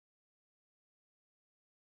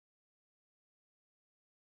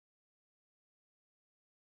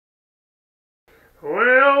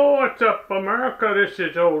Well, what's up, America? This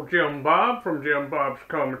is old Jim Bob from Jim Bob's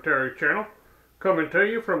Commentary channel, coming to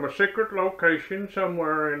you from a secret location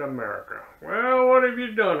somewhere in America. Well, what have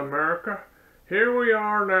you done, America? Here we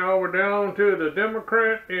are now. We're down to the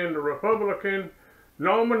Democrat and the Republican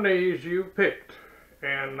nominees you picked.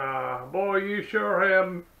 And, boy, you sure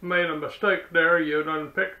have made a mistake there. You done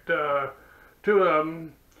picked two of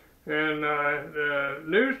them. And the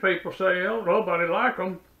news people say, oh, nobody like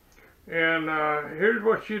them. And here's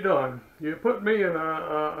what you done. You put me in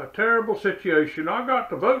a terrible situation. I got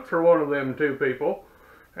to vote for one of them two people,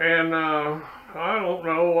 and I don't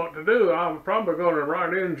know what to do. I'm probably going to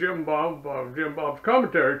write in Jim Bob's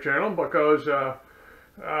Commentary channel, because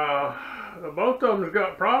both of them's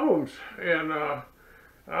got problems, and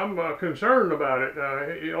I'm concerned about it.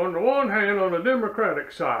 On the one hand, on the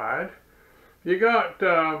Democratic side, you got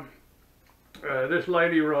this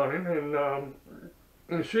lady running,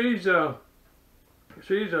 and she's been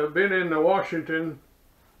in Washington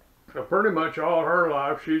pretty much all her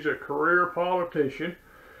life. She's a career politician,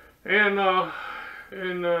 and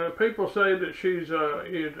people say that she's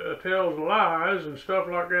tells lies and stuff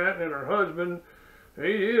like that. And her husband,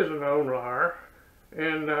 he is a known liar,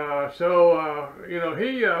 and so you know,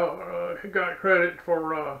 he got credit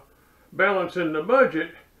for balancing the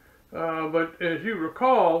budget. But as you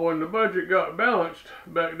recall, when the budget got balanced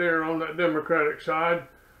back there on that Democratic side,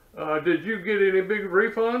 did you get any big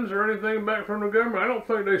refunds or anything back from the government? I don't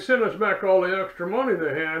think they sent us back all the extra money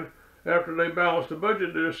they had after they balanced the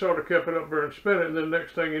budget. They just sort of kept it up there and spent it, and then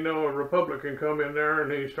next thing you know, a Republican come in there and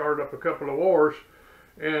he started up a couple of wars.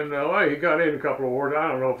 And well, he got in a couple of wars. I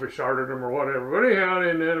don't know if he started them or whatever. But anyhow,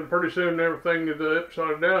 and then pretty soon everything is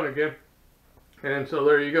upside down again. And so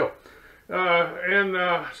there you go.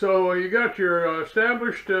 So you got your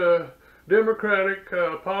established Democratic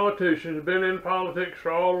politicians, been in politics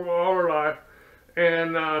for all their life,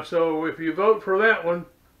 and so if you vote for that one,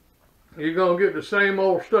 you're going to get the same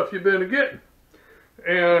old stuff you've been getting.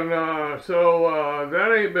 And so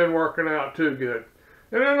that ain't been working out too good.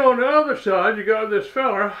 And then on the other side, you got this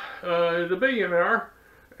fella, he's a billionaire,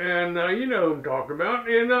 and you know who I'm talking about.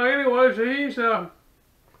 And anyways,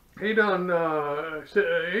 he done,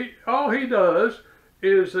 all he does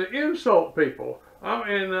is insult people.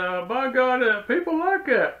 And by God, people like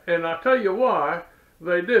that. And I tell you why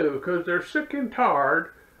they do. Because they're sick and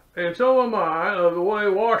tired, and so am I, of the way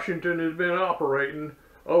Washington has been operating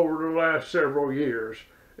over the last several years.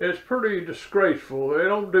 It's pretty disgraceful. They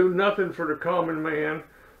don't do nothing for the common man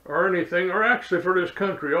or anything, or actually for this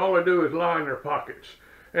country. All they do is line their pockets.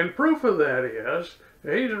 And proof of that is,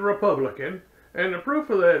 he's a Republican. And the proof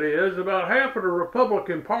of that is about half of the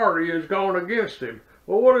Republican Party has gone against him.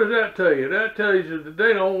 Well, what does that tell you? That tells you that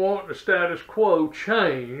they don't want the status quo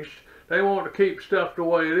changed. They want to keep stuff the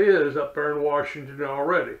way it is up there in Washington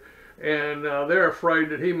already. And they're afraid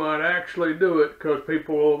that he might actually do it because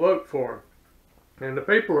people will vote for him. And the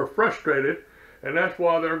people are frustrated, and that's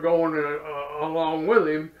why they're going along with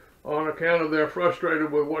him, on account of they're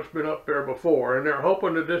frustrated with what's been up there before. And they're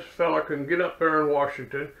hoping that this fella can get up there in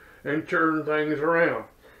Washington and turn things around.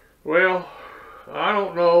 Well, I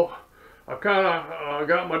don't know. I kind of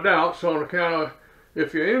got my doubts on account of,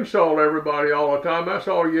 if you insult everybody all the time, that's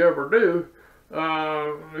all you ever do.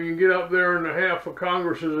 You can get up there and the half of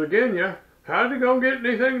Congress is against you. How's he going to get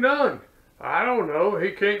anything done? I don't know.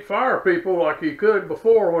 He can't fire people like he could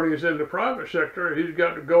before when he's in the private sector. He's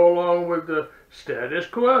got to go along with the status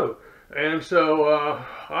quo. And so,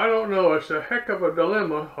 I don't know. It's a heck of a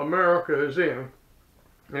dilemma America is in.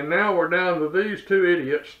 And now we're down to these two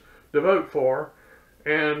idiots to vote for.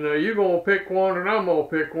 And you're going to pick one and I'm going to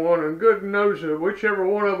pick one. And good knows that whichever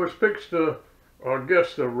one of us picks the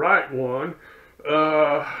right one,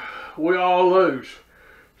 we all lose.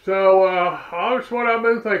 So that's what I've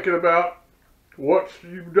been thinking about. What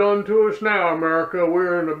you've done to us now, America.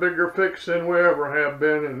 We're in a bigger fix than we ever have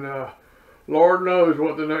been. And Lord knows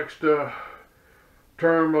what the next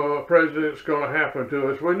term of president's going to happen to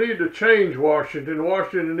us. We need to change Washington.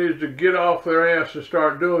 Washington needs to get off their ass and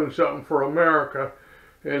start doing something for America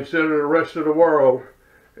instead of the rest of the world.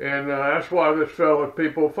 And that's why this fellow,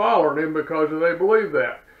 people following him, because they believe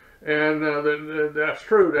that. And that's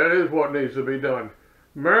true. That is what needs to be done.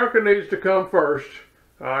 America needs to come first.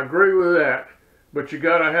 I agree with that. But you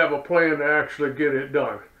got to have a plan to actually get it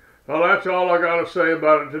done. Well, that's all I got to say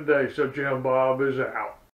about it today. So Jim Bob is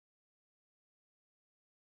out.